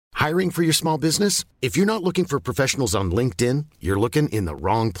Hiring for your small business? If you're not looking for professionals on LinkedIn, you're looking in the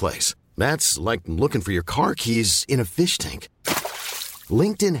wrong place. That's like looking for your car keys in a fish tank.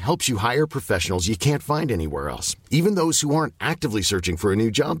 LinkedIn helps you hire professionals you can't find anywhere else, even those who aren't actively searching for a new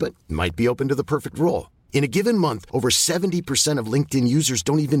job but might be open to the perfect role. In a given month, over 70% of LinkedIn users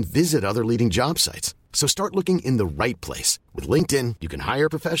don't even visit other leading job sites. So start looking in the right place. With LinkedIn, you can hire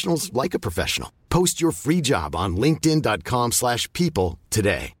professionals like a professional. Post your free job on linkedin.com/people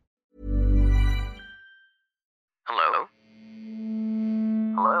today. Hello?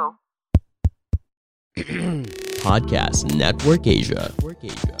 Hello? Podcast Network Asia.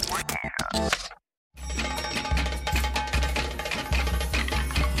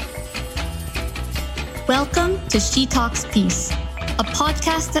 Welcome to She Talks Peace, a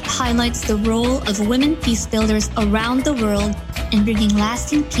podcast that highlights the role of women peace builders around the world in bringing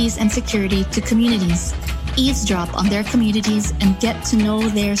lasting peace and security to communities. Eavesdrop on their communities and get to know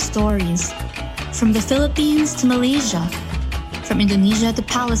their stories. From the Philippines to Malaysia, from Indonesia to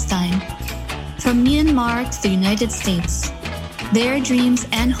Palestine, from Myanmar to the United States. Their dreams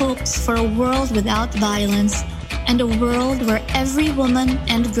and hopes for a world without violence and a world where every woman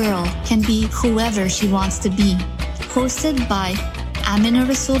and girl can be whoever she wants to be. Hosted by Amina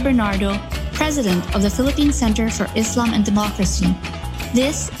Rasul Bernardo, President of the Philippine Center for Islam and Democracy.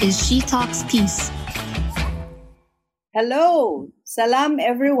 This is She Talks Peace. Hello, salam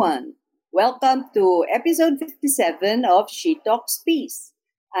everyone. Welcome to episode 57 of She Talks Peace.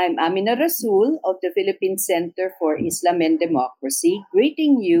 I'm Amina Rasul of the Philippine Center for Islam and Democracy,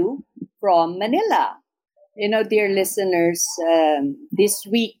 greeting you from Manila. You know, dear listeners, this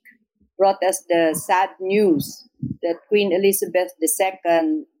week brought us the sad news that Queen Elizabeth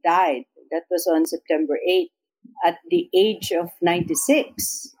II died. That was on September 8th at the age of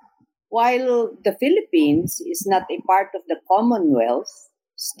 96. While the Philippines is not a part of the Commonwealth,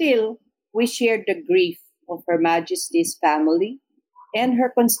 still, we shared the grief of Her Majesty's family and her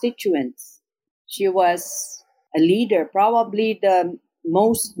constituents. She was a leader, probably the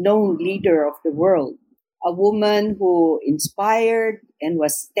most known leader of the world, a woman who inspired and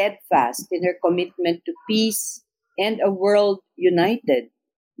was steadfast in her commitment to peace and a world united.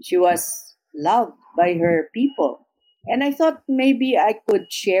 She was loved by her people. And I thought maybe I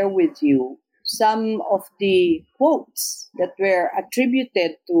could share with you some of the quotes that were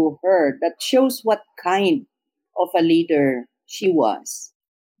attributed to her that shows what kind of a leader she was.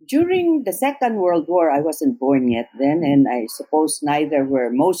 During the Second World War, I wasn't born yet then, and I suppose neither were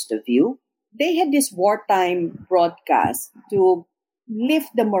most of you. They had this wartime broadcast to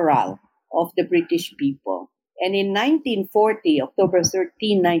lift the morale of the British people. And in 1940, October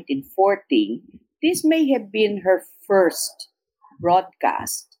 13, 1940, this may have been her first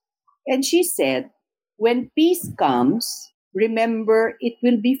broadcast. And she said, "When peace comes, remember it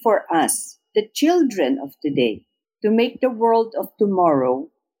will be for us, the children of today, to make the world of tomorrow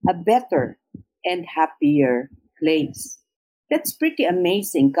a better and happier place." That's pretty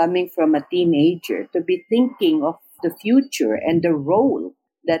amazing coming from a teenager to be thinking of the future and the role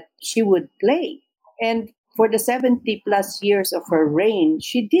that she would play. And for the 70 plus years of her reign,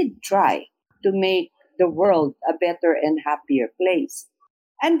 she did try to make the world a better and happier place.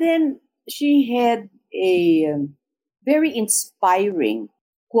 And then she had a very inspiring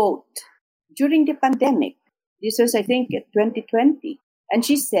quote during the pandemic. This was, I think, 2020. And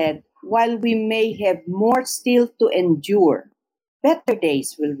she said, "While we may have more still to endure, better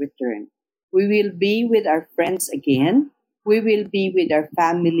days will return. We will be with our friends again. We will be with our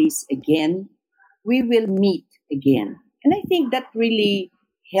families again. We will meet again." And I think that really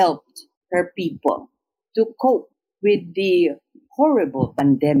helped her people to cope with the horrible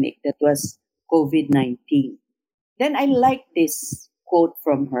pandemic that was COVID-19. Then I like this quote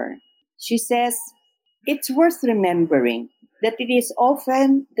from her. She says, "It's worth remembering that it is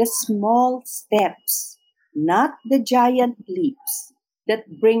often the small steps, not the giant leaps,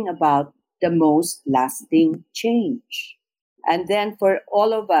 that bring about the most lasting change." And then for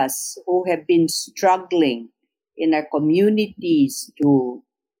all of us who have been struggling in our communities to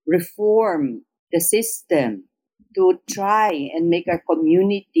reform the system, to try and make our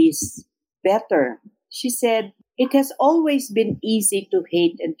communities better, she said, "It has always been easy to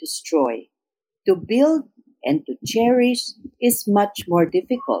hate and destroy. To build and to cherish is much more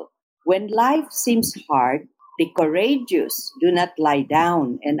difficult. When life seems hard, the courageous do not lie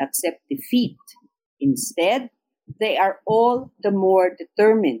down and accept defeat. Instead, they are all the more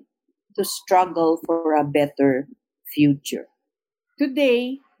determined to struggle for a better future."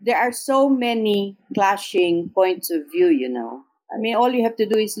 Today, there are so many clashing points of view, you know. I mean, all you have to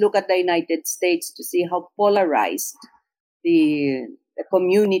do is look at the United States to see how polarized the the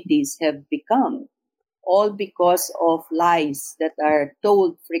communities have become, all because of lies that are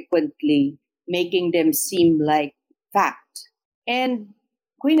told frequently, making them seem like fact. And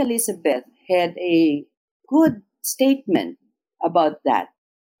Queen Elizabeth had a good statement about that.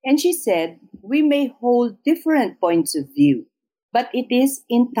 And she said, we may hold different points of view, but it is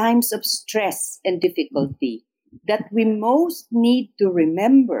in times of stress and difficulty that we most need to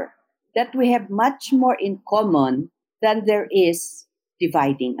remember that we have much more in common than there is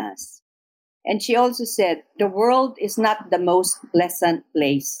dividing us. And she also said, the world is not the most pleasant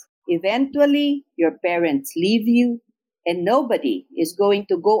place. Eventually, your parents leave you, and nobody is going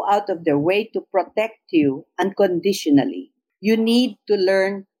to go out of their way to protect you unconditionally. You need to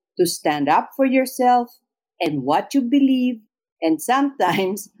learn to stand up for yourself and what you believe, and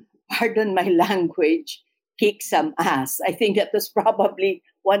sometimes, pardon my language, kick some ass. I think that was probably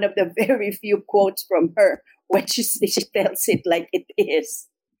one of the very few quotes from her when she tells it like it is.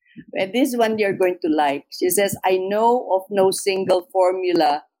 And this one you're going to like. She says, I know of no single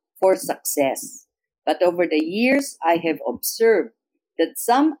formula for success, but over the years I have observed that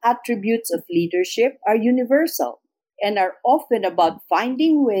some attributes of leadership are universal and are often about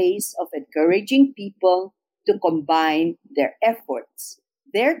finding ways of encouraging people to combine their efforts,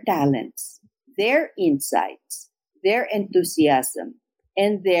 their talents, their insights, their enthusiasm,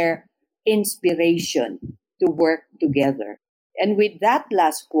 and their inspiration to work together. And with that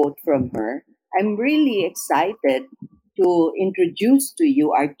last quote from her, I'm really excited to introduce to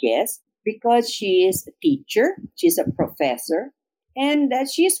you our guest because she is a teacher, she's a professor, and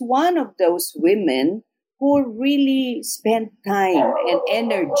she's one of those women who really spend time and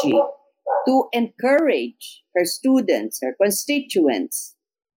energy to encourage her students, her constituents,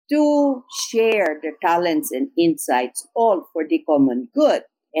 to share their talents and insights, all for the common good.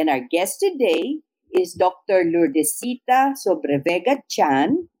 And our guest today is Dr. Lourdesita Sobrevega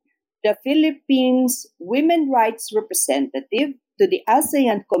Chan, the Philippines Women Rights Representative to the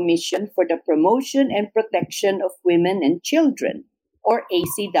ASEAN Commission for the Promotion and Protection of Women and Children, or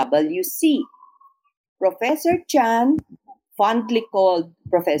ACWC. Professor Chan, fondly called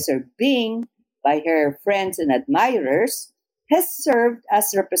Professor Bing by her friends and admirers, has served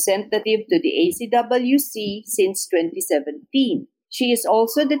as representative to the ACWC since 2017. She is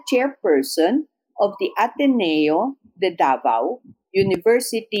also the chairperson of the Ateneo de Davao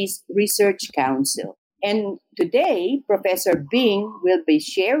University's Research Council. And today, Professor Bing will be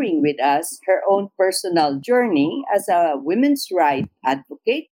sharing with us her own personal journey as a women's rights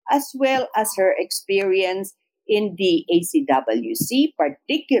advocate, as well as her experience in the ACWC,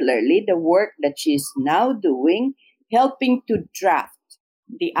 particularly the work that she's now doing, helping to draft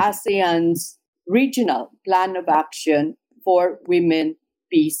the ASEAN's regional plan of action for women,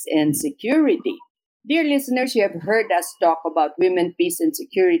 peace, and security. Dear listeners, you have heard us talk about women, peace, and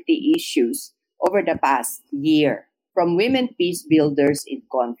security issues over the past year, from women peace builders in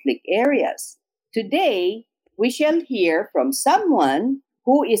conflict areas. Today, we shall hear from someone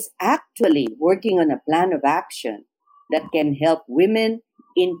who is actually working on a plan of action that can help women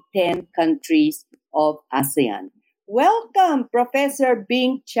in 10 countries of ASEAN. Welcome, Professor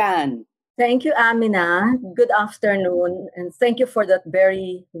Bing Chan. Thank you, Amina. Good afternoon, and thank you for that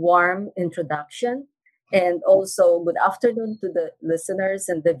very warm introduction. And also, good afternoon to the listeners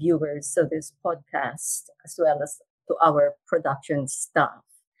and the viewers of this podcast, as well as to our production staff.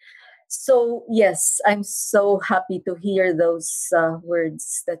 So, yes, I'm so happy to hear those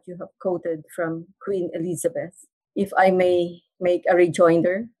words that you have quoted from Queen Elizabeth. If I may make a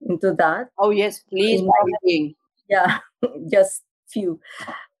rejoinder into that. Oh, yes, please. Yeah, just few.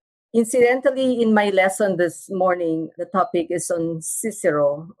 Incidentally, in my lesson this morning, the topic is on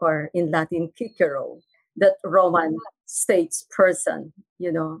Cicero, or in Latin, Cicero, that Roman statesperson,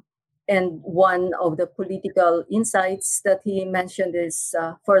 And one of the political insights that he mentioned is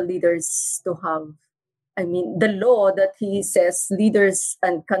for leaders to have, the law that he says leaders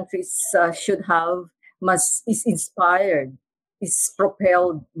and countries should have is inspired, is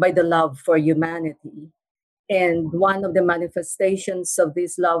propelled by the love for humanity. And one of the manifestations of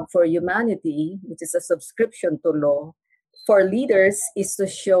this love for humanity, which is a subscription to law, for leaders is to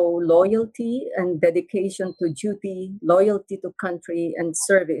show loyalty and dedication to duty, loyalty to country and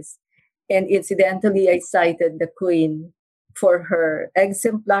service. And incidentally, I cited the Queen for her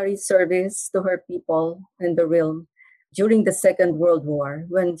exemplary service to her people and the realm during the Second World War,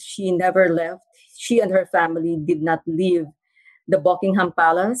 when she never left. She and her family did not leave the Buckingham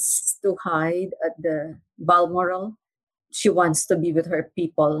Palace to hide at the Balmoral. She wants to be with her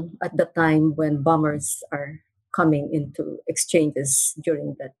people at the time when bombers are coming into exchanges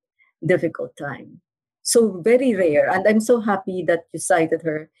during that difficult time. So very rare. And I'm so happy that you cited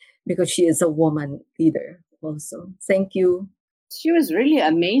her because she is a woman leader also. Thank you. She was really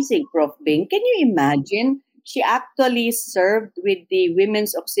amazing, Prof. Bing. Can you imagine? She actually served with the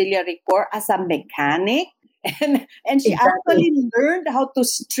Women's Auxiliary Corps as a mechanic. And she Exactly. actually learned how to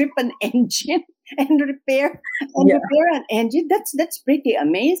strip an engine and Yeah. repair an engine. That's pretty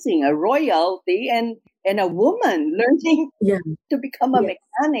amazing. A royalty and a woman learning Yeah. to become a Yes.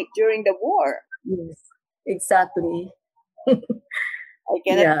 mechanic during the war. Yes. Exactly. I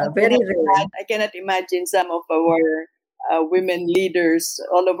Yeah. Very rare. I cannot imagine some of our women leaders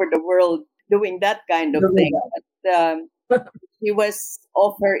all over the world doing that kind of Doing thing. But that. she was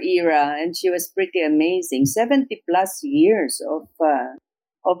of her era, and she was pretty amazing. 70+ years of Yeah.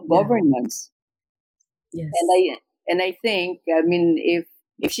 governance, and Yes. I think, I mean, if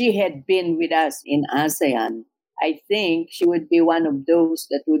she had been with us in ASEAN, I think she would be one of those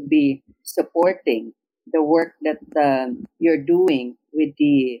that would be supporting the work that you're doing with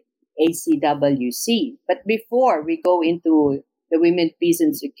the ACWC. But before we go into the Women, Peace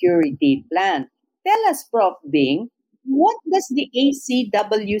and Security Plan, tell us, Prof. Bing, what does the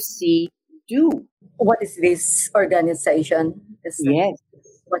ACWC do? What is this organization? Is that Yes.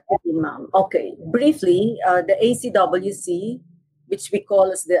 what you mean, ma'am? Okay. Briefly, the ACWC, which we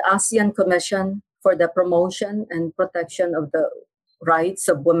call as the ASEAN Commission for the Promotion and Protection of the Rights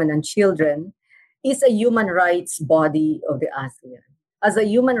of Women and Children, is a human rights body of the ASEAN. As a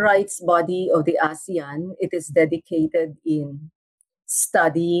human rights body of the ASEAN, it is dedicated in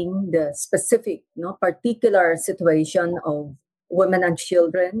studying the specific, particular situation of women and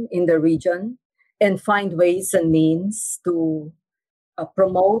children in the region and find ways and means to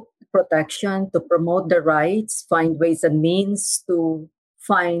promote protection, to promote the rights, find ways and means to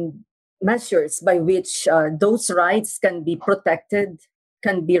find measures by which those rights can be protected,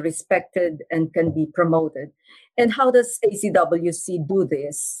 can be respected, and can be promoted. And how does ACWC do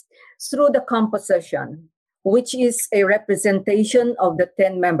this? Through the composition, which is a representation of the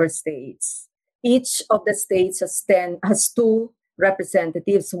 10 member states. Each of the states has two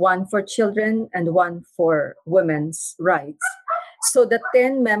representatives, one for children and one for women's rights. So the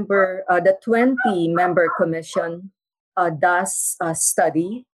 20-member commission does a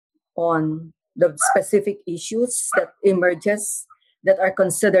study on the specific issues that emerges that are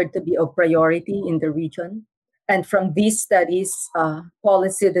considered to be of priority in the region. And from these studies,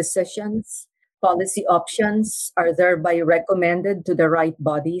 policy decisions, policy options are thereby recommended to the right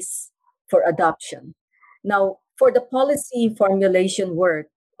bodies for adoption. Now, for the policy formulation work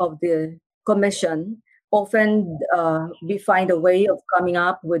of the commission, often we find a way of coming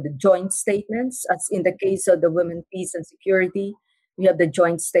up with joint statements, as in the case of the Women, Peace and Security. We have the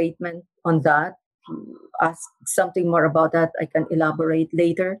joint statement on that. If you ask something more about that, I can elaborate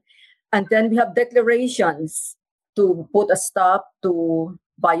later. And then we have declarations to put a stop to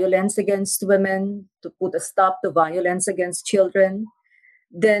violence against women, to put a stop to violence against children.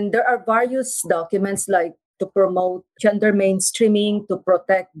 Then there are various documents like to promote gender mainstreaming, to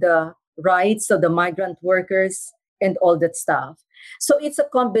protect the rights of the migrant workers, and all that stuff. So it's a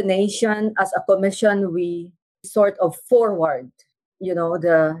combination. As a commission, we sort of forward,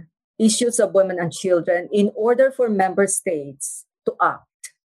 the issues of women and children in order for member states to act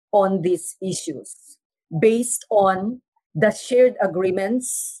on these issues based on the shared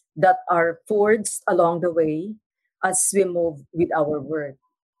agreements that are forged along the way as we move with our work.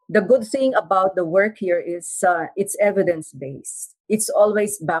 The good thing about the work here is it's evidence based. It's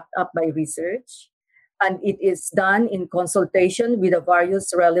always backed up by research, and it is done in consultation with the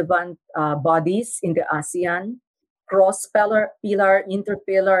various relevant bodies in the ASEAN. Cross-pillar,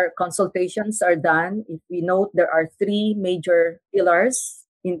 inter-pillar consultations are done. If we note, there are three major pillars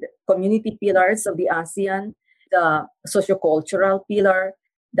in the community pillars of the ASEAN: the sociocultural pillar,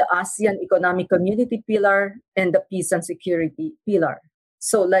 the ASEAN economic community pillar, and the peace and security pillar.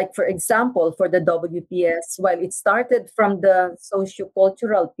 So, like, for example, for the WPS, while it started from the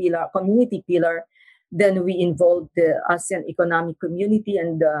sociocultural pillar, community pillar, then we involved the ASEAN economic community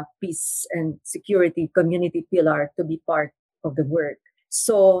and the peace and security community pillar to be part of the work.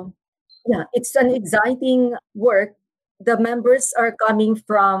 So, yeah, it's an exciting work. The members are coming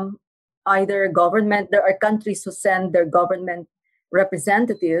from either government, there are countries who send their government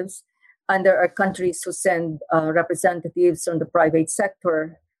representatives, and there are countries who send representatives from the private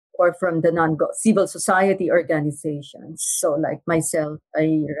sector or from the civil society organizations. So, like myself,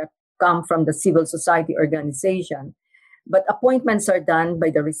 I come from the civil society organization, but appointments are done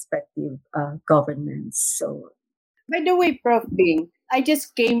by the respective governments. So, By the way, Prof. Bing, I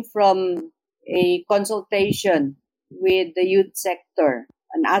just came from a consultation with the youth sector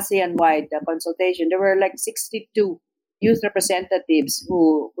an ASEAN-wide consultation, there were like 62 youth representatives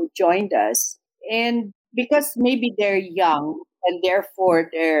who joined us. And because maybe they're young and therefore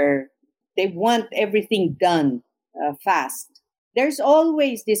they want everything done fast, there's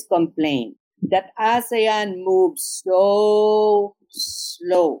always this complaint that ASEAN moves so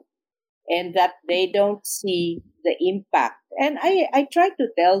slow and that they don't see the impact. And I try to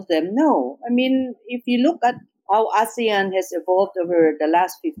tell them, no. I mean, if you look at how ASEAN has evolved over the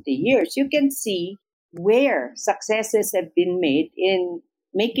last 50 years, you can see where successes have been made in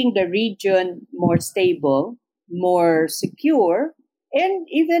making the region more stable, more secure, and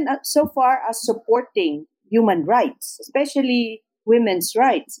even so far as supporting human rights, especially women's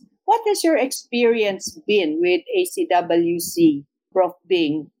rights. What has your experience been with ACWC, Prof.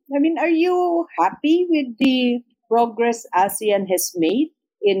 Bing? I mean, are you happy with the progress ASEAN has made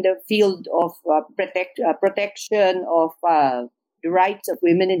in the field of protection of the rights of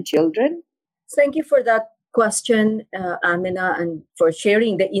women and children? Thank you for that question, Amina, and for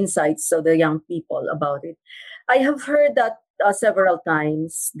sharing the insights of the young people about it. I have heard that several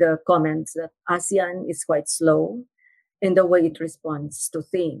times, the comments that ASEAN is quite slow in the way it responds to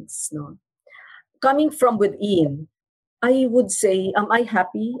things. No? Coming from within, I would say, am I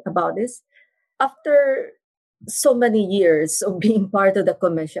happy about this? After so many years of being part of the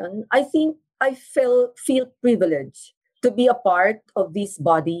commission, I think I feel privileged to be a part of this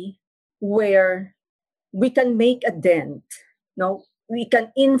body where we can make a dent. No, we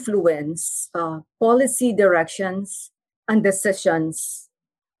can influence policy directions and decisions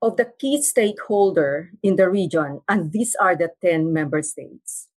of the key stakeholder in the region, and these are the 10 member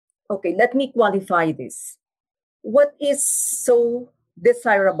states. Okay, let me qualify this. What is so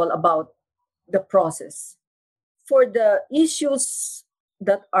desirable about the process? For the issues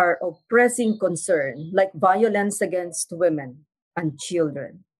that are of pressing concern, like violence against women and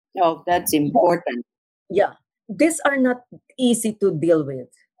children. Oh, that's important. Yeah, these are not easy to deal with.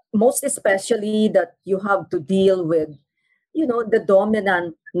 Most especially that you have to deal with, the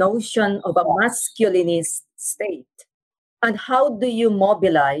dominant notion of a masculinist state. And how do you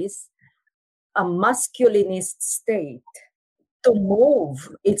mobilize a masculinist state to move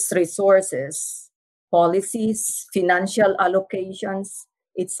its resources, policies, financial allocations,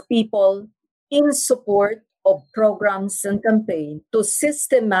 its people in support of programs and campaigns to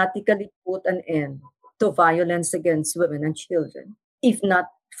systematically put an end to violence against women and children, if not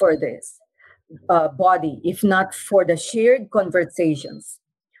for this body, if not for the shared conversations.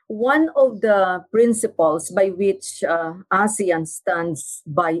 One of the principles by which ASEAN stands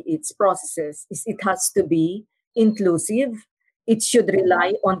by its processes is it has to be inclusive. It should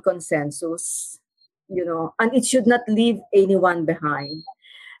rely on consensus, and it should not leave anyone behind.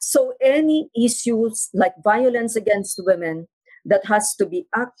 So any issues like violence against women that has to be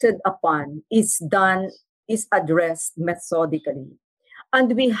acted upon is addressed methodically.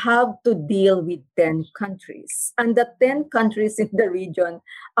 And we have to deal with 10 countries. And the 10 countries in the region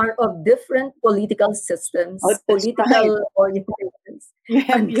are of different political systems, political orientations. You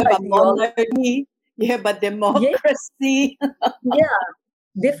have a monarchy, you have a democracy. Yeah,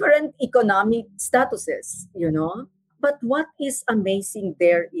 different economic statuses, But what is amazing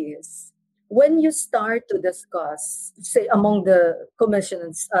there is when you start to discuss, say, among the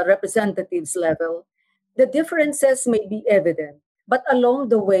commission's representatives level, the differences may be evident. But along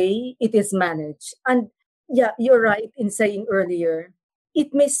the way, it is managed. And yeah, you're right in saying earlier,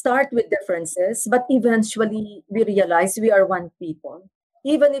 it may start with differences, but eventually we realize we are one people.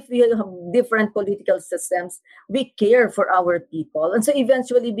 Even if we have different political systems, we care for our people. And so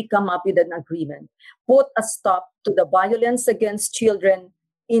eventually we come up with an agreement. Put a stop to the violence against children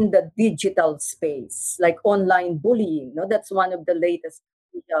in the digital space, like online bullying. That's one of the latest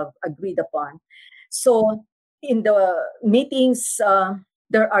we have agreed upon. So in the meetings,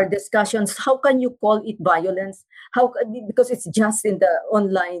 there are discussions. How can you call it violence? Because it's just in the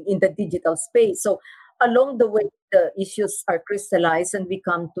online, in the digital space. So along the way, the issues are crystallized and we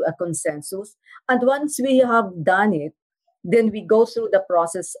come to a consensus. And once we have done it, then we go through the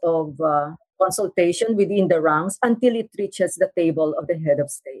process of consultation within the ranks until it reaches the table of the head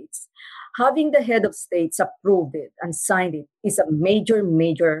of states. Having the head of states approve it and sign it is a major,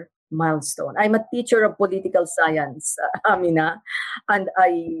 major milestone. I'm a teacher of political science, Amina, and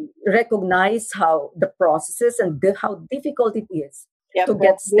I recognize how the processes and how difficult it is to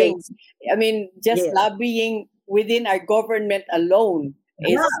get states. I mean, just lobbying within our government alone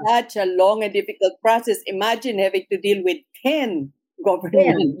is such a long and difficult process. Imagine having to deal with 10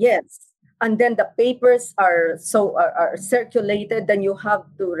 governments. Yes. And then the papers are circulated, then you have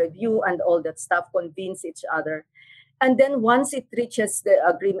to review and all that stuff, convince each other. And then once it reaches the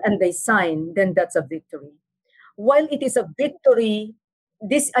agreement and they sign, then that's a victory. While it is a victory,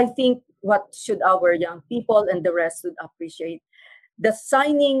 this, I think, what should our young people and the rest would appreciate. The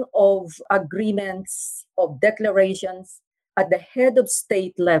signing of agreements, of declarations at the head of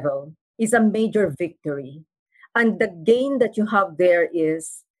state level is a major victory. And the gain that you have there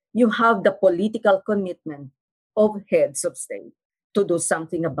is you have the political commitment of heads of state to do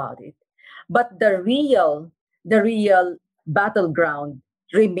something about it. But the real battleground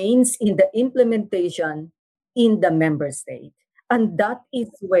remains in the implementation in the member state. And that is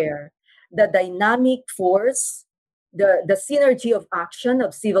where the dynamic force, the synergy of action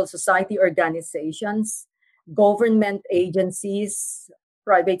of civil society organizations, government agencies,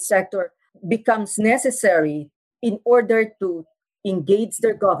 private sector becomes necessary in order to engage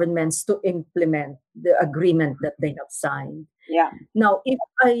their governments to implement the agreement that they have signed. Yeah. Now, if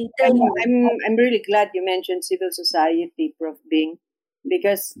I tell you... I'm really glad you mentioned civil society, Prof. Bing,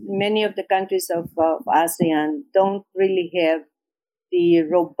 because many of the countries of ASEAN don't really have the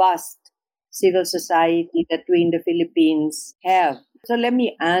robust civil society that we in the Philippines have. So let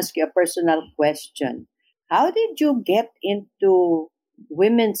me ask you a personal question. How did you get into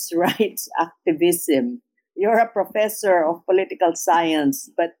women's rights activism? You're a professor of political science,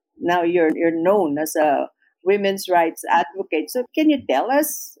 but now you're known as a women's rights advocate. So can you tell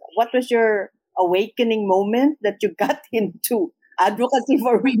us what was your awakening moment that you got into advocacy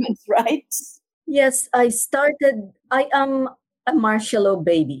for women's rights? Yes, I am a martial law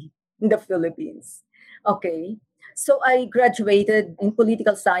baby in the Philippines. Okay. So I graduated in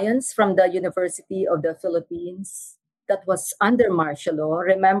political science from the University of the Philippines. That was under martial law.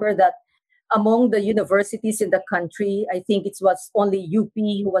 Remember that among the universities in the country, I think it was only UP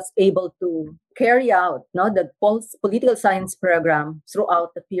who was able to carry out the political science program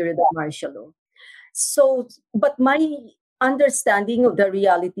throughout the period of martial law. So, but my understanding of the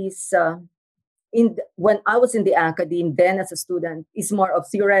realities when I was in the academy, then as a student, is more of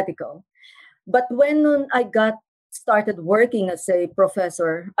theoretical. But when I started working as a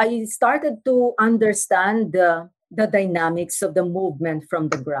professor, I started to understand the dynamics of the movement from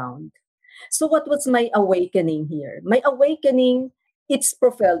the ground. So what was my awakening here? My awakening, it's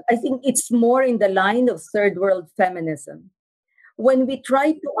profound. I think it's more in the line of third world feminism. When we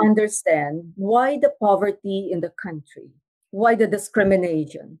try to understand why the poverty in the country, why the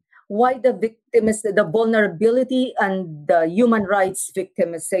discrimination, why the vulnerability and the human rights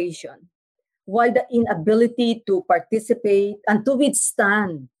victimization, why the inability to participate and to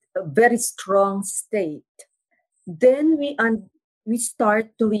withstand a very strong state, then we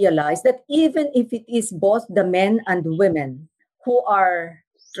start to realize that even if it is both the men and women who are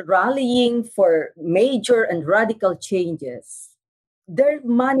rallying for major and radical changes, there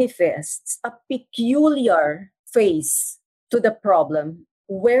manifests a peculiar face to the problem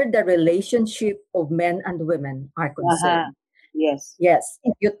where the relationship of men and women are concerned. Yes. Yes.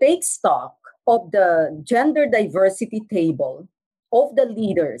 If you take stock of the gender diversity table of the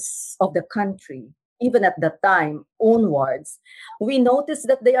leaders of the country, even at the time onwards, we notice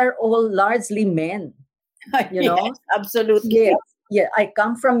that they are all largely men. Yes, absolutely. Yes. Yeah, I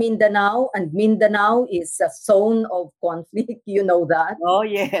come from Mindanao, and Mindanao is a zone of conflict. You know that. Oh,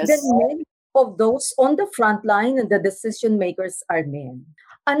 yes. Then many of those on the front line and the decision makers are men.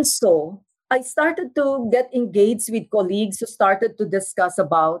 And so I started to get engaged with colleagues who started to discuss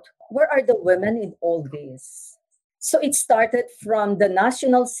about where are the women in all this. So it started from the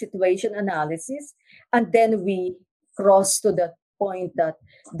national situation analysis, and then we crossed to the point that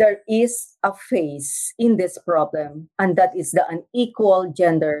there is a phase in this problem, and that is the unequal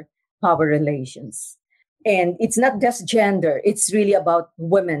gender power relations. And it's not just gender, it's really about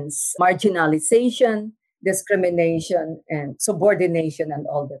women's marginalization, discrimination, and subordination, and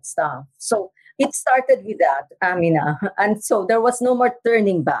all that stuff. So it started with that, Amina. And so there was no more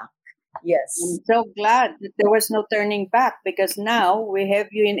turning back. Yes. I'm so glad that there was no turning back, because now we have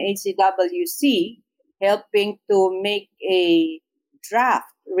you in ACWC helping to make a draft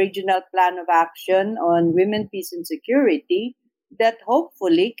regional plan of action on women, peace, and security that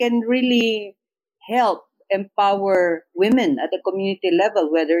hopefully can really help empower women at the community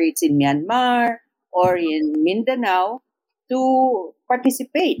level, whether it's in Myanmar or in Mindanao, to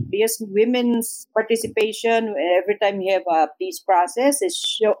participate, because women's participation every time you have a peace process is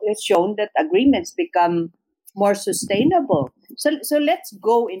shown that agreements become more sustainable. So let's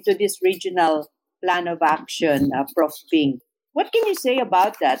go into this regional plan of action, Prof. Bing. What can you say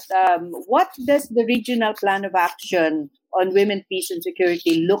about that? What does the regional plan of action on women, peace, and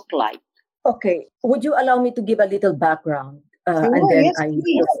security look like? Okay. Would you allow me to give a little background? Sure, And then yes, I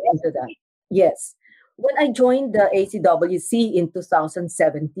please. go into that. Yes. when I joined the ACWC in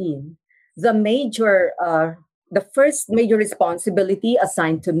 2017, the first major responsibility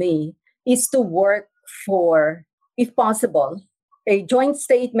assigned to me is to work for, if possible, a joint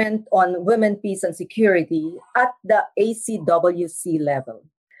statement on women, peace, and security at the ACWC level.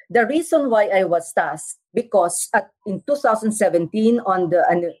 The reason why I was tasked, because in 2017, on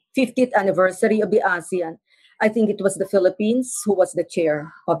the 50th anniversary of the ASEAN, I think it was the Philippines who was the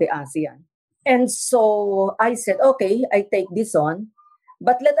chair of the ASEAN. And so I said, okay, I take this on,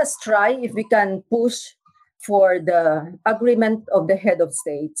 but let us try if we can push for the agreement of the head of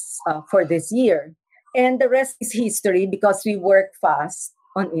states for this year. And the rest is history because we worked fast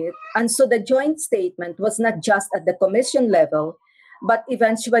on it. And so the joint statement was not just at the commission level, but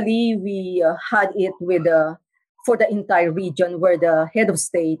eventually we had it for the entire region where the head of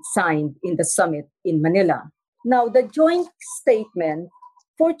state signed in the summit in Manila. Now, the joint statement,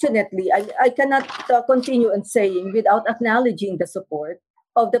 fortunately, I cannot continue on saying without acknowledging the support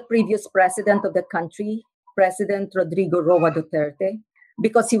of the previous president of the country, President Rodrigo Roa Duterte,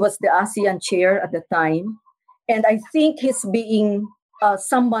 because he was the ASEAN chair at the time. And I think he's being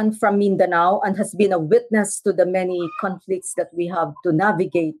someone from Mindanao and has been a witness to the many conflicts that we have to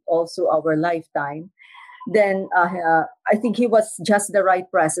navigate also our lifetime. Then I think he was just the right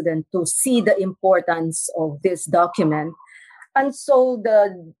president to see the importance of this document. And so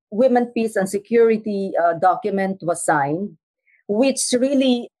the Women, Peace and Security document was signed, which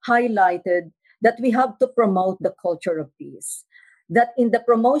really highlighted that we have to promote the culture of peace. That in the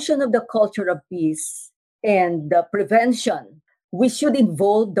promotion of the culture of peace and the prevention, we should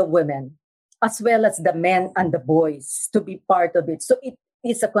involve the women as well as the men and the boys to be part of it. So it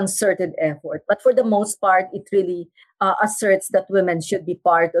is a concerted effort. But for the most part, it really asserts that women should be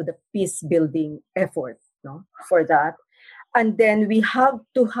part of the peace-building effort for that. And then we have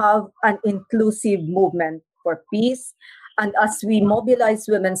to have an inclusive movement for peace. And as we mobilize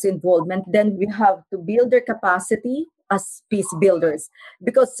women's involvement, then we have to build their capacity as peace builders.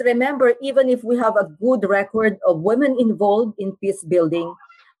 Because remember, even if we have a good record of women involved in peace building,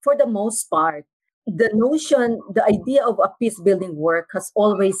 for the most part, the idea of a peace building work has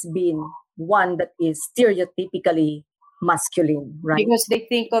always been one that is stereotypically masculine, right? Because they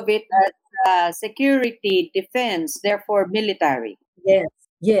think of it as security, defense, therefore military.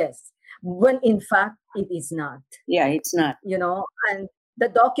 Yes. When in fact, it is not. Yeah, it's not. And the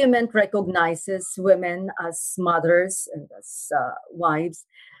document recognizes women as mothers and as wives,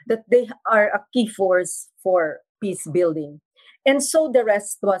 that they are a key force for peace building. And so the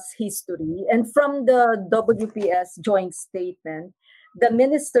rest was history. And from the WPS joint statement, the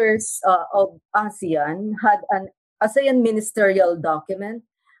ministers of ASEAN had an ASEAN ministerial document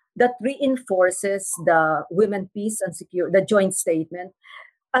that reinforces the Women, Peace and Security, the joint statement.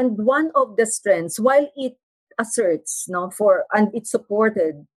 And one of the strengths, while it asserts and it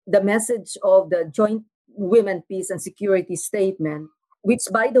supported the message of the joint Women, Peace and Security statement, which,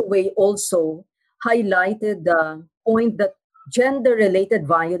 by the way, also highlighted the point that gender-related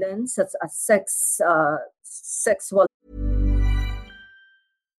violence, such as sexual.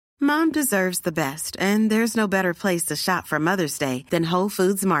 Mom deserves the best, and there's no better place to shop for Mother's Day than Whole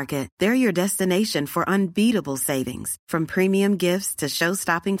Foods Market. They're your destination for unbeatable savings, from premium gifts to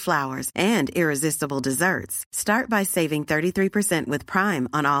show-stopping flowers and irresistible desserts. Start by saving 33% with Prime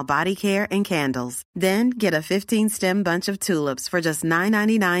on all body care and candles. Then get a 15-stem bunch of tulips for just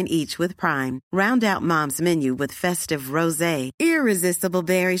 $9.99 each with Prime. Round out Mom's menu with festive rosé, irresistible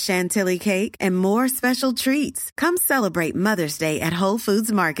berry chantilly cake, and more special treats. Come celebrate Mother's Day at Whole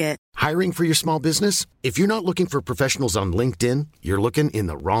Foods Market. Hiring for your small business? If you're not looking for professionals on LinkedIn, you're looking in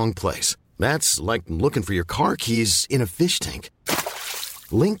the wrong place. That's like looking for your car keys in a fish tank.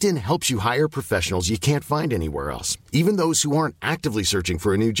 LinkedIn helps you hire professionals you can't find anywhere else, even those who aren't actively searching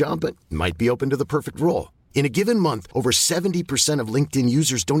for a new job but might be open to the perfect role. In a given month, over 70% of LinkedIn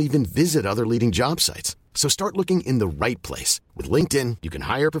users don't even visit other leading job sites. So start looking in the right place. With LinkedIn, you can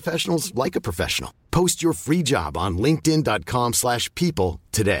hire professionals like a professional. Post your free job on linkedin.com/people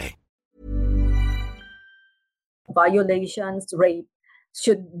today. Violations, rape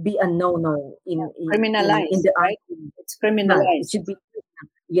should be a no-no criminalized, in the right? It's criminalized. It should be,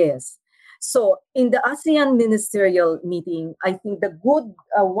 yes. So in the ASEAN ministerial meeting, I think the good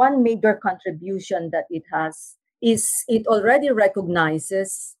one major contribution that it has is it already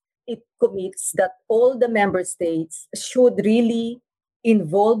recognizes, it commits that all the member states should really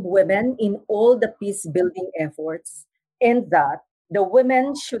involve women in all the peace building efforts, and that the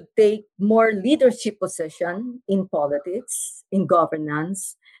women should take more leadership position in politics, in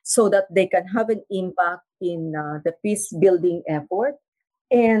governance, so that they can have an impact in the peace building effort.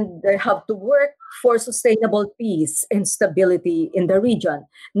 and they have to work for sustainable peace and stability in the region.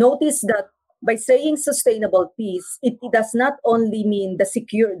 Notice that by saying sustainable peace, it does not only mean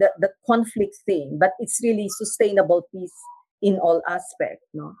the conflict thing, but it's really sustainable peace in all aspects.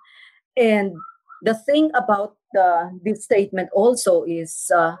 No? And the thing about this statement also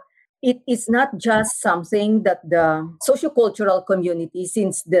is it is not just something that the sociocultural community,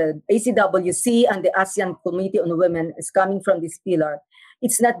 since the ACWC and the ASEAN Committee on Women is coming from this pillar,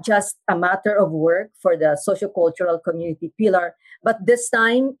 it's not just a matter of work for the sociocultural community pillar, but this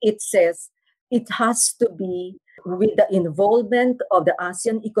time it says it has to be with the involvement of the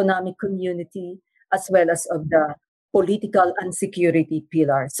ASEAN economic community as well as of the political and security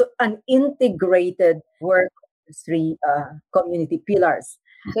pillar. So an integrated work of the three community pillars.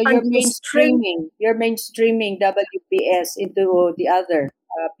 So you're mainstreaming WPS into the other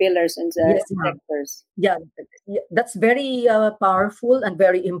pillars and Yes, sectors. Yeah, that's very powerful and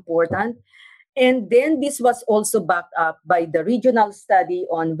very important. And then this was also backed up by the regional study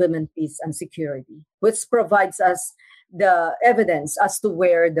on women, peace, and security, which provides us the evidence as to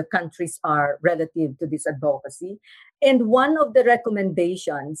where the countries are relative to this advocacy. And one of the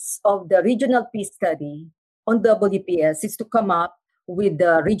recommendations of the regional peace study on WPS is to come up with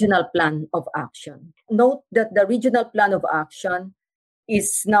the regional plan of action. Note that the regional plan of action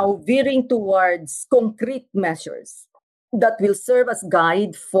is now veering towards concrete measures that will serve as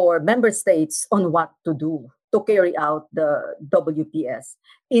guide for member states on what to do to carry out the WPS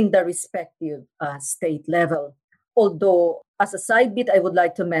in the respective state level. Although, as a side bit, I would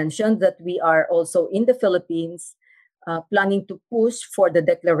like to mention that we are also in the Philippines planning to push for the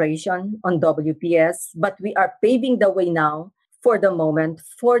declaration on WPS, but we are paving the way now for the moment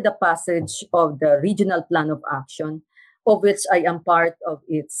for the passage of the regional plan of action, of which I am part of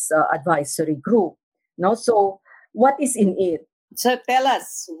its advisory group. No, so what is in it? So tell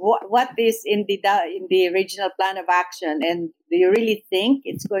us what is in the regional plan of action, and do you really think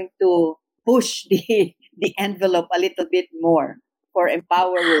it's going to push the envelope a little bit more for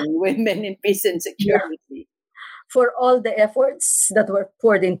empowering women in peace and security? Yeah. For all the efforts that were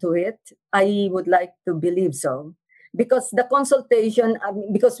poured into it, I would like to believe so. Because the consultation,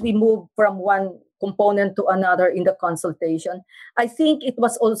 because we moved from one component to another in the consultation, I think it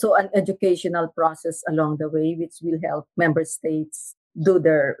was also an educational process along the way, which will help member states do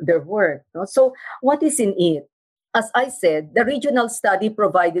their work. No? So what is in it? As I said, the regional study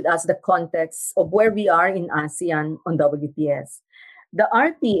provided us the context of where we are in ASEAN on WPS. The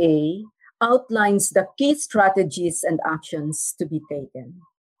RPA outlines the key strategies and actions to be taken.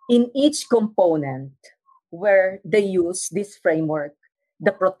 In each component, where they use this framework,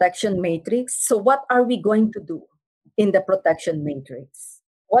 the protection matrix. So what are we going to do in the protection matrix?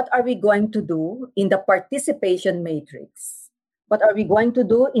 What are we going to do in the participation matrix? What are we going to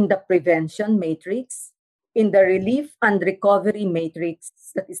do in the prevention matrix? In the relief and recovery matrix,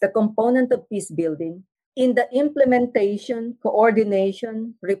 that is the component of peace building, in the implementation,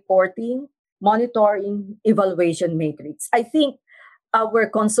 coordination, reporting, monitoring, evaluation matrix. I think our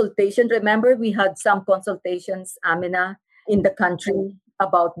consultation, remember we had some consultations, Amina, in the country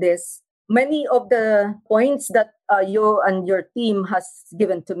about this. Many of the points that you and your team has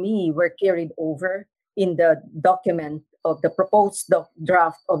given to me were carried over in the document of the proposed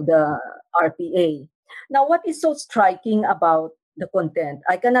draft of the RPA. Now, what is so striking about the content?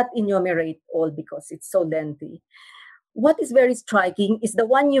 I cannot enumerate all because it's so lengthy. What is very striking is the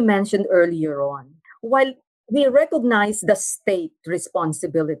one you mentioned earlier on. While we recognize the state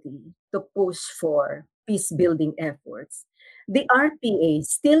responsibility to push for peace-building efforts, the RPA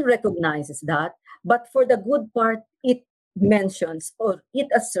still recognizes that, but for the good part, it mentions or it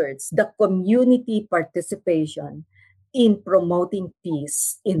asserts the community participation in promoting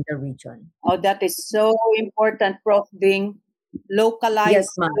peace in the region. Oh, that is so important, Prof. Ding. Localize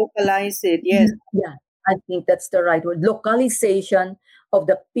it. Yes. Yeah, I think that's the right word. Localization of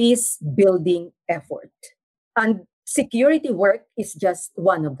the peace-building effort. And security work is just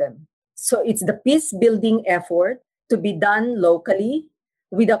one of them. So it's the peace-building effort to be done locally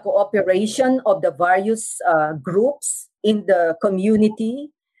with the cooperation of the various groups in the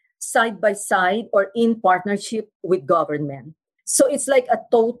community, side by side or in partnership with government. So it's like a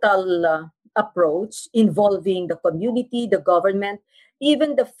total approach involving the community, the government,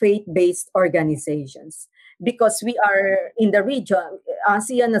 even the faith-based organizations. Because we are in the region,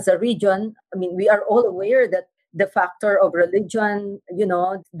 ASEAN as a region, I mean, we are all aware that the factor of religion,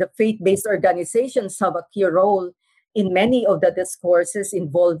 the faith-based organizations have a key role in many of the discourses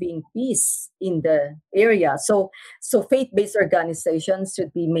involving peace in the area. So faith-based organizations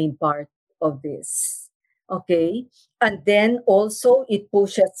should be made part of this. Okay. And then also it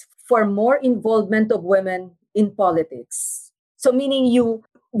pushes for more involvement of women in politics. So meaning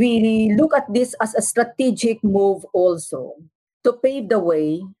we look at this as a strategic move also to pave the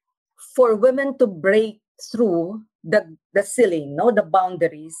way for women to break through the ceiling, no, the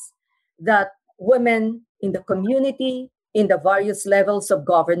boundaries that women in the community, in the various levels of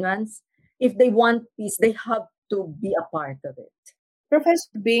governance, if they want peace, they have to be a part of it.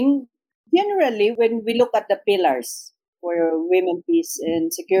 Professor Bing, generally, when we look at the pillars for women, peace,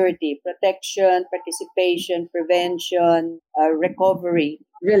 and security, protection, participation, prevention, recovery,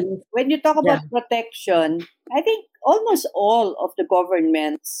 Really, when you talk yeah, about protection, I think almost all of the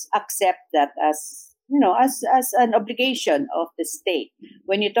governments accept that as as an obligation of the state.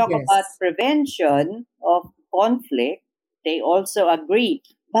 When you talk about yes, prevention of conflict, they also agree.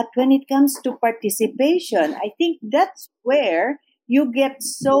 But when it comes to participation, I think that's where you get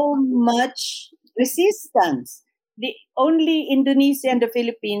so much resistance. The only Indonesia and the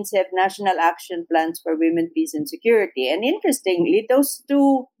Philippines have national action plans for women, peace, and security. And interestingly, those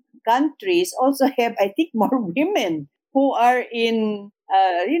two countries also have, I think, more women who are in,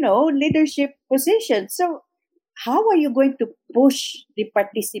 leadership positions. So, how are you going to push the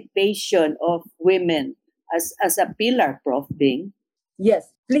participation of women as a pillar, Prof. Bing?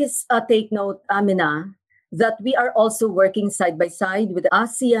 yes. Please take note, Amina, that we are also working side by side with the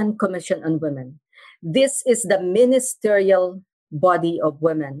ASEAN Commission on Women. This is the ministerial body of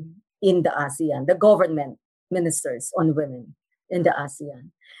women in the ASEAN, the government ministers on women in the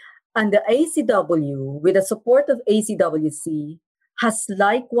ASEAN. And the ACW, with the support of ACWC, has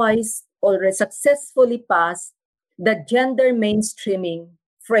likewise already successfully passed the gender mainstreaming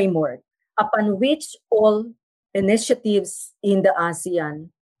framework, upon which all initiatives in the ASEAN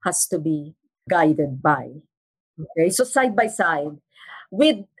has to be guided by. Okay, so side by side,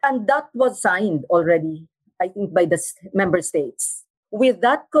 and that was signed already, I think, by the member states. With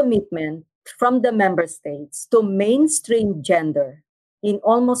that commitment from the member states to mainstream gender in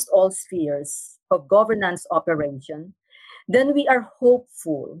almost all spheres of governance operation, then we are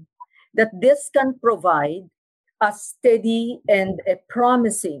hopeful that this can provide a steady and a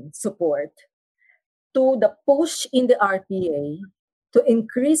promising support to the push in the RPA to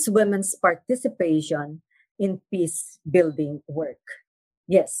increase women's participation in peace building work.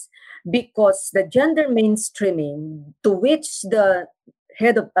 Yes, because the gender mainstreaming to which the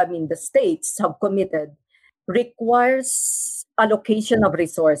states have committed requires allocation of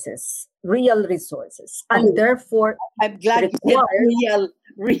resources, real resources, and Oh, therefore I'm glad you said requires,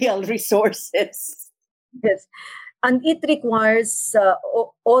 real resources. yes, and it requires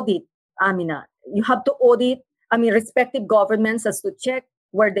audit, Amina. You have to audit, respective governments as to check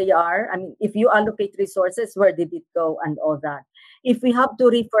where they are. If you allocate resources, where did it go and all that. If we have to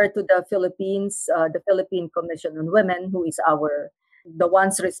refer to the Philippines, the Philippine Commission on Women, who is the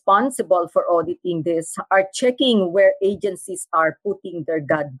ones responsible for auditing this, are checking where agencies are putting their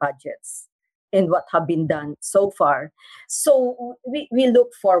GAD budgets and what have been done so far. So we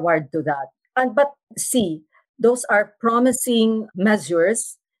look forward to that. But see, those are promising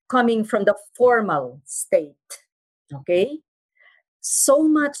measures coming from the formal state. Okay? So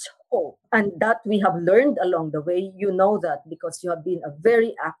much hope. And that we have learned along the way. You know that because you have been a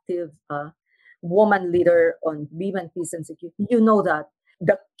very active woman leader on women, peace, and security. You know that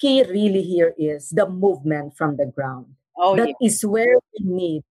the key really here is the movement from the ground. Oh, That yeah. is where we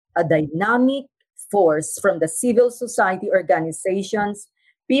need a dynamic force from the civil society organizations,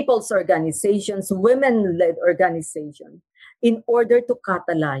 people's organizations, women-led organizations, in order to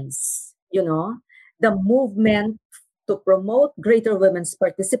catalyze, the movement to promote greater women's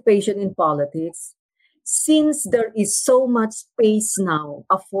participation in politics, since there is so much space now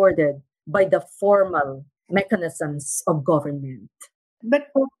afforded by the formal mechanisms of government.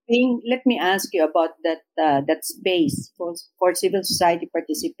 But Prof. Bing, let me ask you about that space for civil society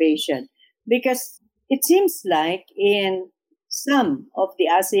participation, because it seems like in some of the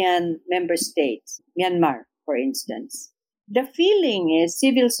ASEAN member states, Myanmar, for instance, the feeling is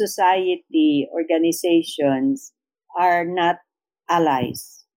civil society organizations are not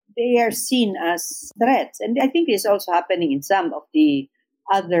allies. They are seen as threats. And I think it's also happening in some of the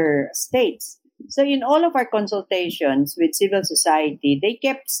other states. So in all of our consultations with civil society, they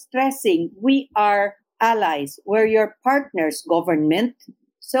kept stressing, we are allies, we're your partners, government.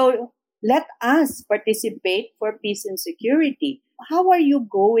 So let us participate for peace and security. How are you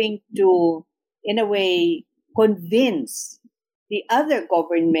going to, in a way, convince the other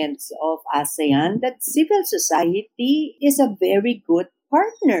governments of ASEAN that civil society is a very good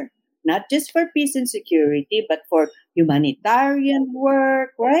partner? not just for peace and security, but for humanitarian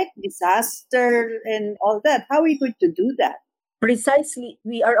work, right? Disaster and all that. How are we going to do that? Precisely,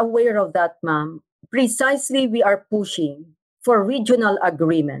 we are aware of that, ma'am. Precisely, we are pushing for regional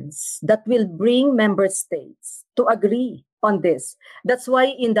agreements that will bring member states to agree on this. That's why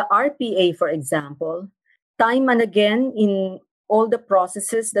in the RPA, for example, time and again in all the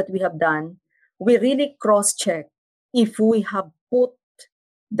processes that we have done, we really cross-check if we have put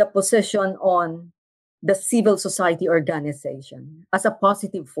the position on the civil society organization as a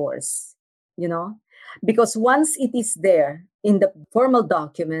positive force, because once it is there in the formal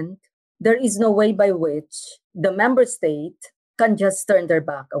document, there is no way by which the member state can just turn their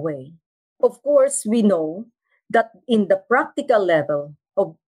back away. Of course, we know that in the practical level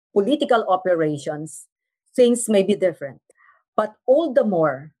of political operations, things may be different. But all the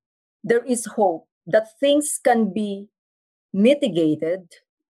more, there is hope that things can be mitigated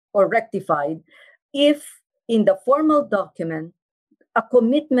or rectified if in the formal document, a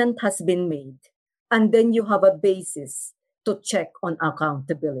commitment has been made, and then you have a basis to check on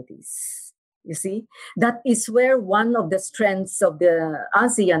accountabilities. You see, that is where one of the strengths of the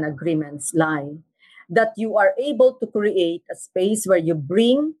ASEAN agreements lie, that you are able to create a space where you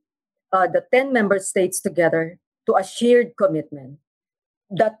bring the 10 member states together to a shared commitment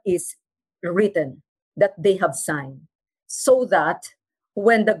that is written, that they have signed, so that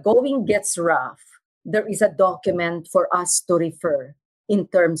when the going gets rough, there is a document for us to refer in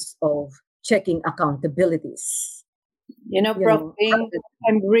terms of checking accountabilities. Prof. Ping,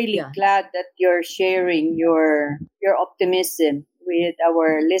 I'm really glad that you're sharing your optimism with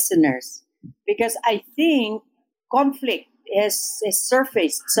our listeners, because I think conflict has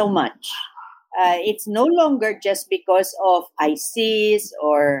surfaced so much. It's no longer just because of ISIS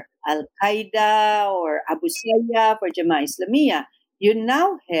or Al-Qaeda or Abu Sayyaf or Jemaah Islamiyah. You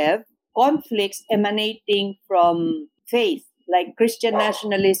now have conflicts emanating from faith, like Christian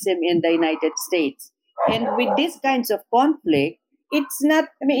nationalism in the United States. And with these kinds of conflict,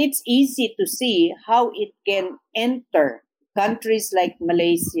 it's easy to see how it can enter countries like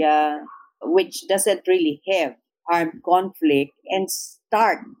Malaysia, which doesn't really have armed conflict, and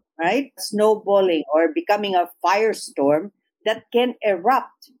start, right, snowballing or becoming a firestorm that can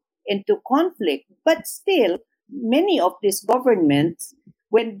erupt into conflict. But still, many of these governments,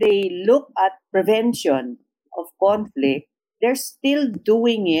 when they look at prevention of conflict, they're still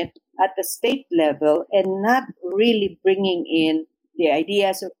doing it at the state level and not really bringing in the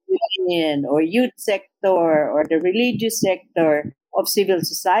ideas of women or youth sector or the religious sector of civil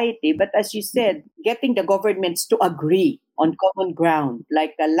society. But as you said, getting the governments to agree on common ground,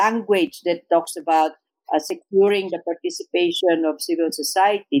 like a language that talks about securing the participation of civil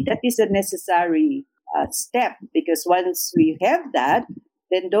society, that is a necessary step, because once we have that,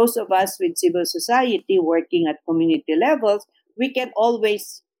 then those of us with civil society working at community levels, we can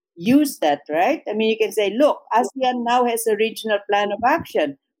always use that, right? You can say, look, ASEAN now has a regional plan of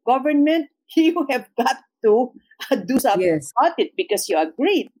action. Government, you have got to do something about it because you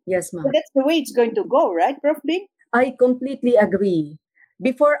agreed. Yes, ma'am. So that's the way it's going to go, right, Prof. Bing? I completely agree.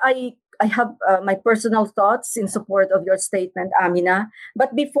 Before I have my personal thoughts in support of your statement, Amina.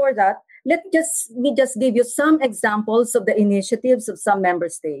 But before that, let me just give you some examples of the initiatives of some member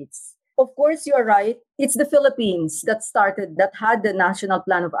states. Of course, you're right. It's the Philippines that had the National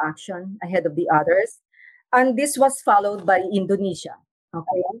Plan of Action ahead of the others. And this was followed by Indonesia.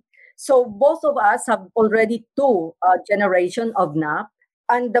 Okay. So both of us have already two generation of NAP.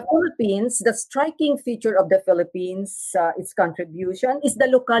 And the Philippines, the striking feature of the Philippines, its contribution is the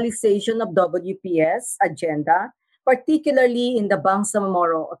localization of WPS agenda, particularly in the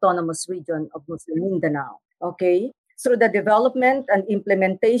Bangsamoro Autonomous Region of Muslim Mindanao. Okay. Through the development and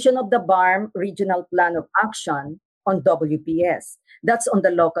implementation of the BARM Regional Plan of Action on WPS. That's on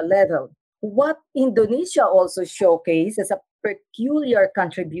the local level. What Indonesia also showcased as a peculiar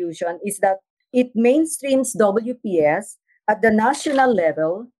contribution is that it mainstreams WPS at the national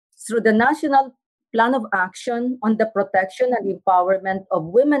level through the National Plan of Action on the protection and empowerment of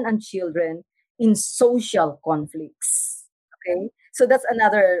women and children in social conflicts. Okay? So that's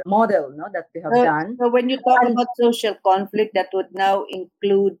another model that we have done. So when you talk about social conflict, that would now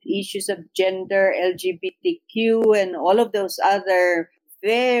include issues of gender, LGBTQ, and all of those other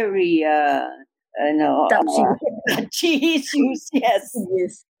very touchy issues. Yes,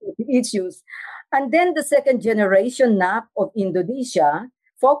 issues. And then the second generation NAP of Indonesia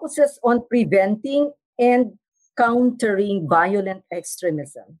focuses on preventing and countering violent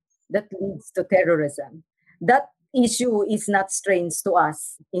extremism that leads to terrorism. That issue is not strange to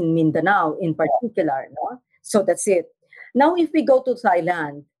us in Mindanao in particular. No? So that's it. Now, if we go to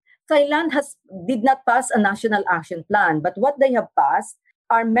Thailand, Thailand did not pass a national action plan, but what they have passed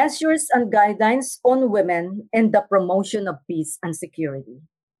are measures and guidelines on women and the promotion of peace and security.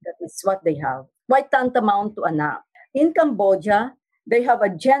 That is what they have. Quite tantamount to ANAP. In Cambodia, they have a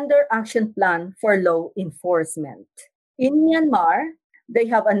gender action plan for law enforcement. In Myanmar, they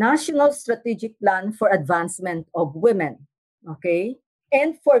have a national strategic plan for advancement of women. Okay?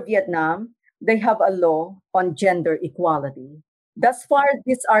 And for Vietnam, they have a law on gender equality. Thus far,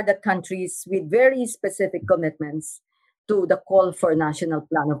 these are the countries with very specific commitments to the call for national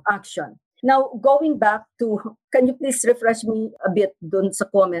plan of action. Now, going back to, can you please refresh me a bit dun sa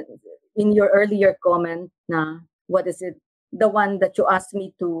comment, in your earlier comment na, what is it? The one that you asked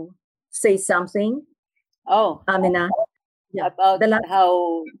me to say something? Oh, Amina? Yeah. about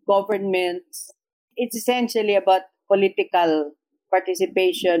how governments, it's essentially about political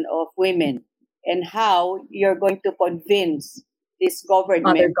participation of women and how you're going to convince this Other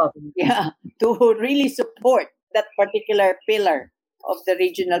government, governments. yeah, to really support that particular pillar of the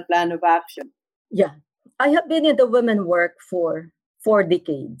regional plan of action. Yeah. I have been in the women work for 4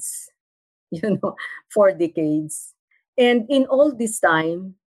 decades. 4 decades. And in all this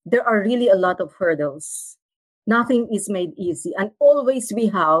time, there are really a lot of hurdles. Nothing is made easy. And always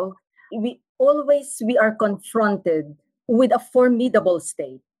we are confronted with a formidable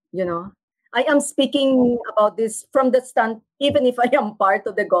state, you know. I am speaking about this from the stand, even if I am part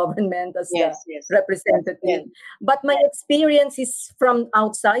of the government as Yes, the yes. representative. Yes. But my experience is from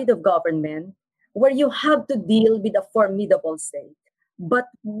outside of government, where you have to deal with a formidable state. But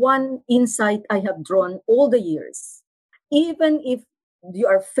one insight I have drawn all the years, even if you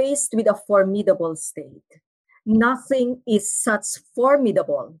are faced with a formidable state, nothing is such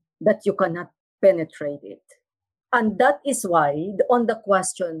formidable that you cannot penetrate it. And that is why, on the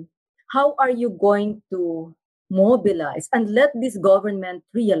question, how are you going to mobilize and let this government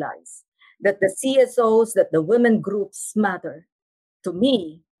realize that the CSOs, that the women groups matter? To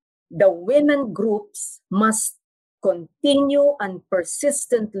me, the women groups must continue and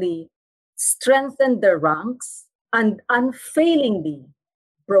persistently strengthen their ranks and unfailingly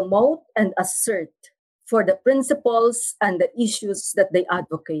promote and assert for the principles and the issues that they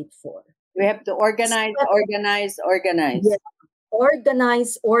advocate for. We have to organize. Yes.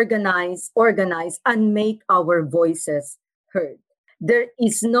 Organize, and make our voices heard. There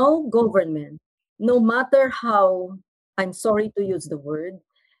is no government, no matter how, I'm sorry to use the word,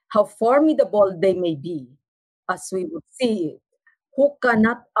 how formidable they may be, as we would see it, who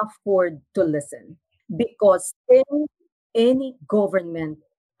cannot afford to listen. Because any government,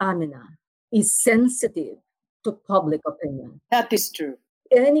 Amina, is sensitive to public opinion. That is true.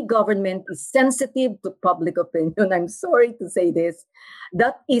 Any government is sensitive to public opinion. I'm sorry to say this.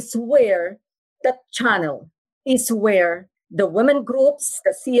 That is where, that channel is where the women groups,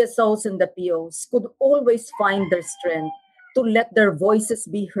 the CSOs, and the POs could always find their strength to let their voices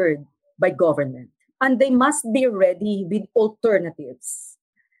be heard by government. And they must be ready with alternatives,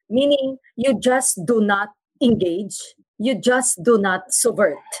 meaning you just do not engage, you just do not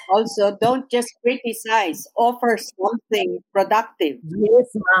subvert. Also, don't just criticize, offer something productive.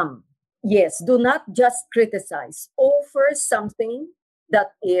 Yes, ma'am. Yes, do not just criticize. Offer something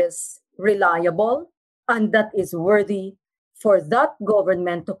that is reliable and that is worthy for that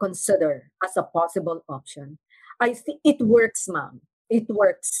government to consider as a possible option. I think it works, ma'am. It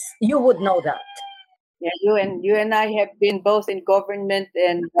works. You would know that. Yeah, you and I have been both in government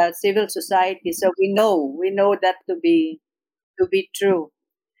and civil society, so we know that to be true.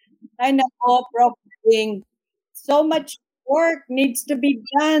 I know, Prof. Ding, so much work needs to be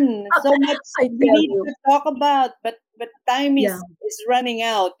done. So much I we tell need you. to talk about, but time Yeah. is running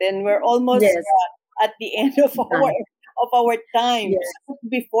out, and we're almost Yes. at the end of our time. Yes. So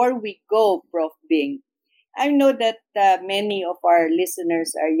before we go, Prof. Bing, I know that many of our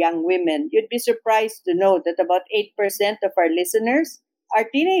listeners are young women. You'd be surprised to know that about 8% of our listeners are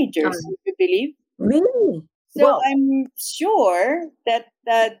teenagers, Um, would you believe? Really? So Wow. I'm sure that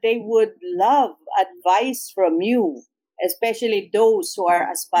they would love advice from you, especially those who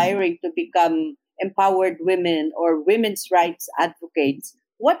are aspiring to become empowered women or women's rights advocates.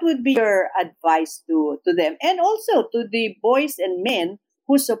 What would be your advice to them and also to the boys and men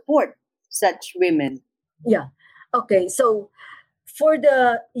who support such women? Yeah. Okay. So for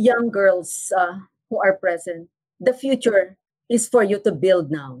the young girls who are present, the future is for you to build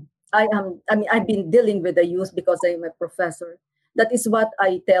now. I've been dealing with the youth because I'm a professor. That is what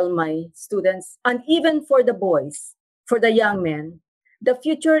I tell my students. And even for the boys, for the young men, the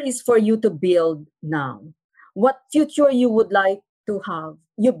future is for you to build now. What future you would like to have,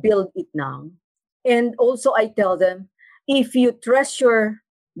 you build it now. And also I tell them, if you treasure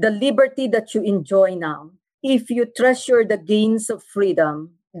the liberty that you enjoy now, if you treasure the gains of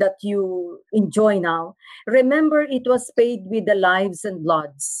freedom that you enjoy now, remember it was paid with the lives and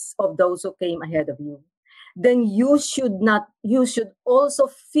bloods of those who came ahead of you. Then you should also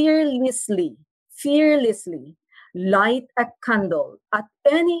fearlessly light a candle at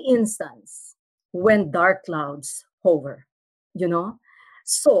any instance when dark clouds hover, you know?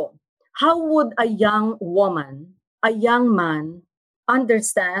 So, how would a young woman, a young man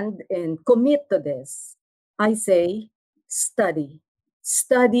understand and commit to this? I say, study.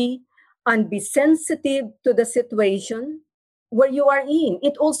 Study and be sensitive to the situation where you are in.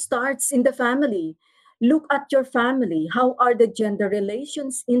 It all starts in the family. Look at your family. How are the gender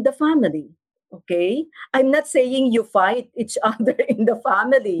relations in the family? Okay? I'm not saying you fight each other in the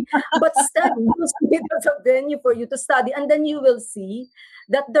family, but study. Use it as a venue for you to study. And then you will see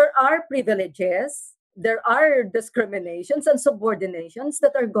that there are privileges, there are discriminations and subordinations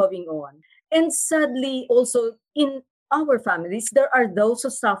that are going on. And sadly, also in our families, there are those who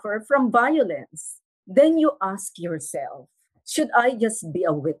suffer from violence. Then you ask yourself, should I just be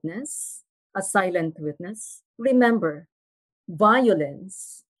a witness, a silent witness? Remember,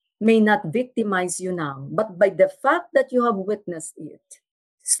 violence may not victimize you now, but by the fact that you have witnessed it,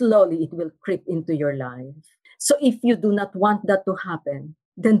 slowly it will creep into your life. So if you do not want that to happen,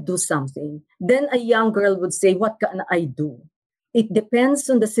 then do something. Then a young girl would say, what can I do? It depends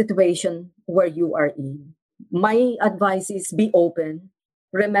on the situation where you are in. My advice is be open.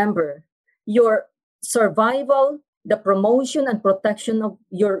 Remember, your survival, the promotion and protection of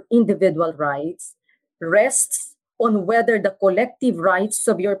your individual rights rests on whether the collective rights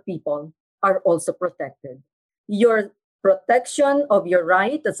of your people are also protected. Your protection of your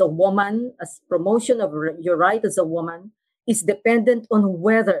right as a woman, as promotion of your right as a woman, is dependent on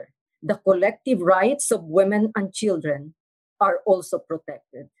whether the collective rights of women and children are also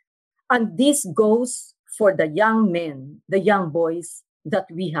protected. And this goes for the young men, the young boys that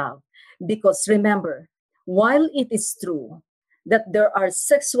we have. Because remember, while it is true that there are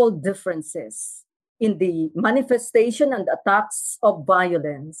sexual differences in the manifestation and attacks of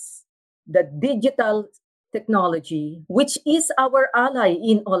violence, the digital technology, which is our ally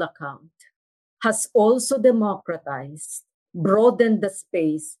in all account, has also democratized, broadened the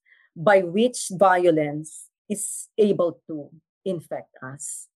space by which violence is able to infect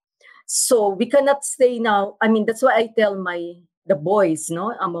us. So we cannot say now, I mean, that's why I tell the boys,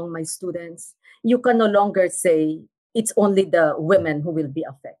 no, among my students, you can no longer say it's only the women who will be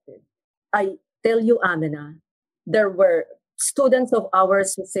affected. I tell you, Amina, there were students of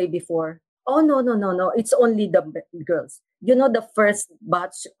ours who say before, oh, no, it's only the girls. You know, the first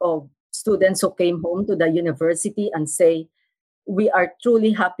batch of students who came home to the university and say, we are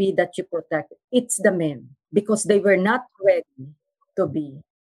truly happy that you protect. It's the men because they were not ready to be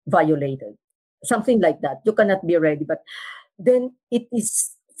violated. Something like that. You cannot be ready, but then it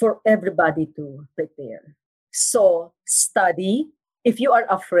is for everybody to prepare. So study. If you are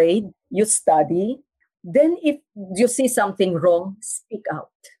afraid, you study. Then if you see something wrong, speak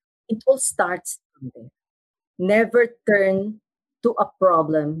out. It all starts from there. Never turn to a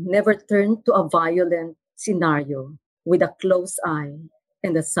problem, never turn to a violent scenario with a closed eye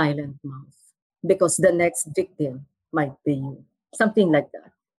and a silent mouth, because the next victim might be you. Something like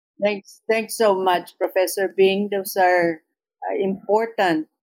that. Thanks so much, Professor Bing. Those are important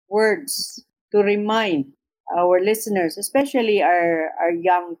words to remind our listeners, especially our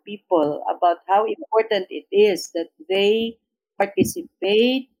young people, about how important it is that they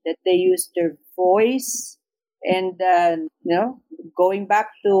participate, that they use their voice, and going back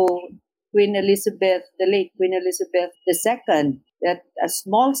to Queen Elizabeth, the late Queen Elizabeth II, that a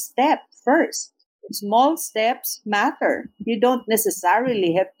small step first. Small steps matter. You don't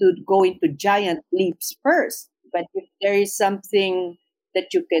necessarily have to go into giant leaps first. But if there is something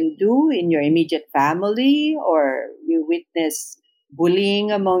that you can do in your immediate family, or you witness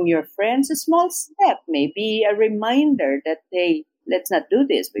bullying among your friends, a small step, maybe a reminder that, hey, let's not do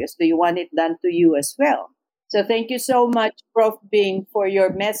this because do you want it done to you as well? So thank you so much, Prof. Bing, for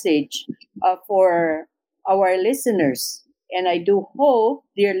your message for our listeners. And I do hope,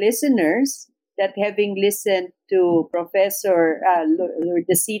 dear listeners, that having listened to Professor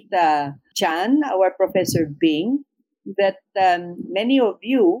Lourdesita Chan, our Professor Bing, that many of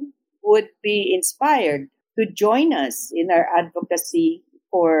you would be inspired to join us in our advocacy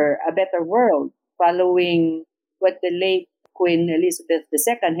for a better world, following what the late Queen Elizabeth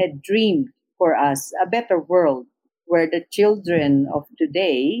II had dreamed for us, a better world where the children of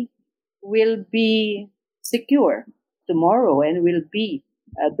today will be secure tomorrow and will be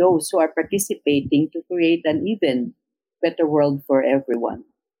those who are participating to create an even better world for everyone.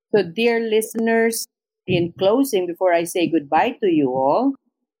 So, dear listeners, in closing, before I say goodbye to you all,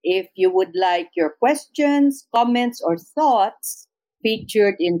 if you would like your questions, comments, or thoughts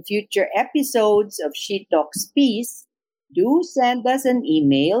featured in future episodes of She Talks Peace, do send us an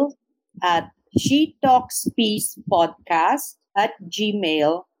email at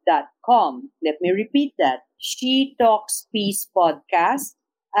shetalkspeacepodcast@gmail.com. Let me repeat that.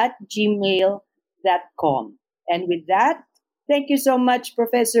 shetalkspeacepodcast@gmail.com. And with that, thank you so much,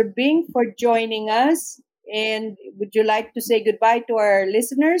 Professor Bing, for joining us. And would you like to say goodbye to our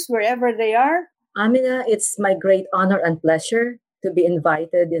listeners wherever they are? Amina, it's my great honor and pleasure to be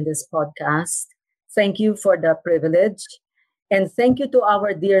invited in this podcast. Thank you for the privilege. And thank you to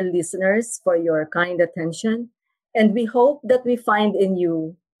our dear listeners for your kind attention. And we hope that we find in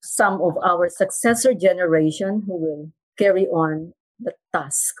you some of our successor generation who will carry on the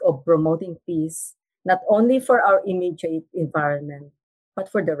task of promoting peace, not only for our immediate environment, but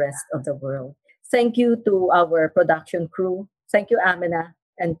for the rest of the world. Thank you to our production crew. Thank you, Amina,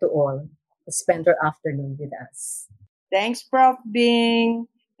 and to all who spent their afternoon with us. Thanks, Prof. Bing.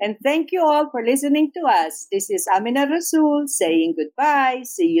 And thank you all for listening to us. This is Amina Rasul saying goodbye.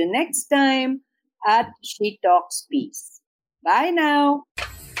 See you next time at She Talks Peace. Bye now.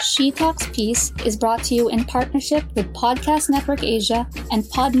 She Talks Peace is brought to you in partnership with Podcast Network Asia and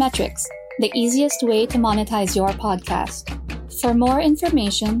Podmetrics, the easiest way to monetize your podcast. For more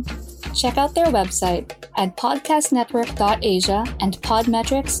information, check out their website at podcastnetwork.asia and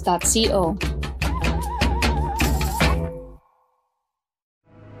podmetrics.co.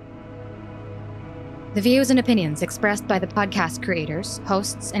 The views and opinions expressed by the podcast creators,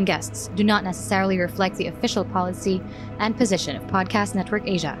 hosts, and guests do not necessarily reflect the official policy and position of Podcast Network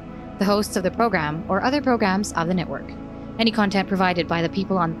Asia, the hosts of the program, or other programs of the network. Any content provided by the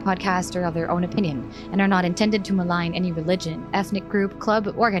people on the podcast are of their own opinion and are not intended to malign any religion, ethnic group,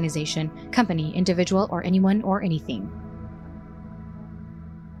 club, organization, company, individual, or anyone or anything.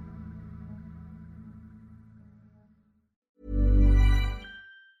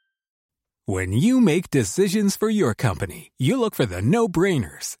 When you make decisions for your company, you look for the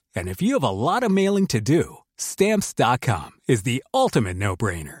no-brainers. And if you have a lot of mailing to do, Stamps.com is the ultimate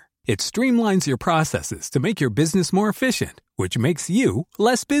no-brainer. It streamlines your processes to make your business more efficient, which makes you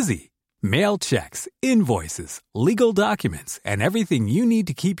less busy. Mail checks, invoices, legal documents, and everything you need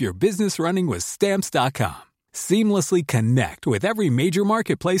to keep your business running with Stamps.com. Seamlessly connect with every major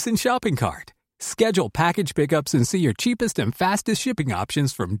marketplace and shopping cart. Schedule package pickups and see your cheapest and fastest shipping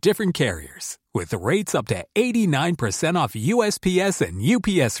options from different carriers, with rates up to 89% off USPS and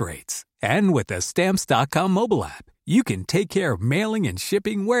UPS rates. And with the Stamps.com mobile app, you can take care of mailing and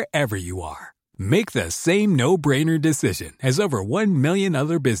shipping wherever you are. Make the same no-brainer decision as over 1 million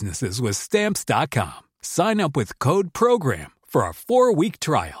other businesses with Stamps.com. Sign up with code PROGRAM for a 4-week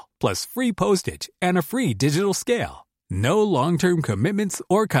trial, plus free postage and a free digital scale. No long-term commitments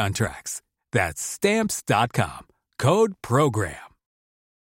or contracts. That's Stamps.com. Code PROGRAM.